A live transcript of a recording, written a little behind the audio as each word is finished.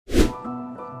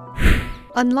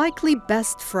Unlikely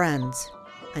best friends.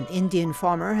 An Indian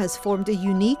farmer has formed a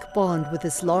unique bond with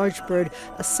this large bird,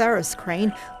 a Sarus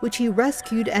crane, which he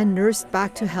rescued and nursed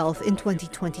back to health in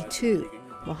 2022.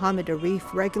 Mohammad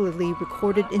Arif regularly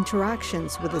recorded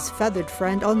interactions with his feathered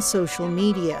friend on social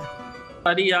media.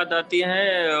 सारी याद आती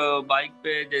हैं bike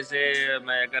पे, जैसे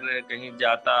मैं अगर कहीं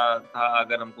जाता था,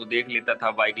 अगर हमको देख लेता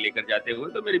था बाइक लेकर जाते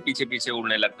हुए तो मेरे पीछे पीछे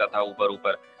उड़ने लगता था ऊपर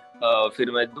ऊपर।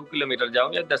 फिर मैं 2 किलोमीटर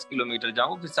जाऊं या 10 किलोमीटर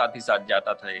जाऊं, फिर साथ ही साथ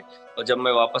जाता था ये। और जब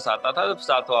मैं वापस आता था तो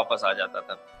साथ वापस आ जाता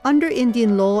था। Under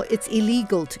Indian law, it's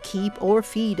illegal to keep or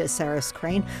feed a Sarus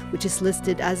crane, which is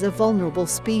listed as a vulnerable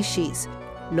species.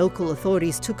 Local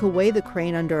authorities took away the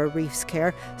crane under Arif's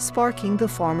care, sparking the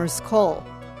farmer's call.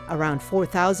 Around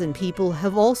 4,000 people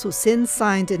have also since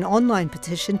signed an online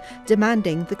petition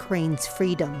demanding the crane's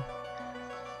freedom.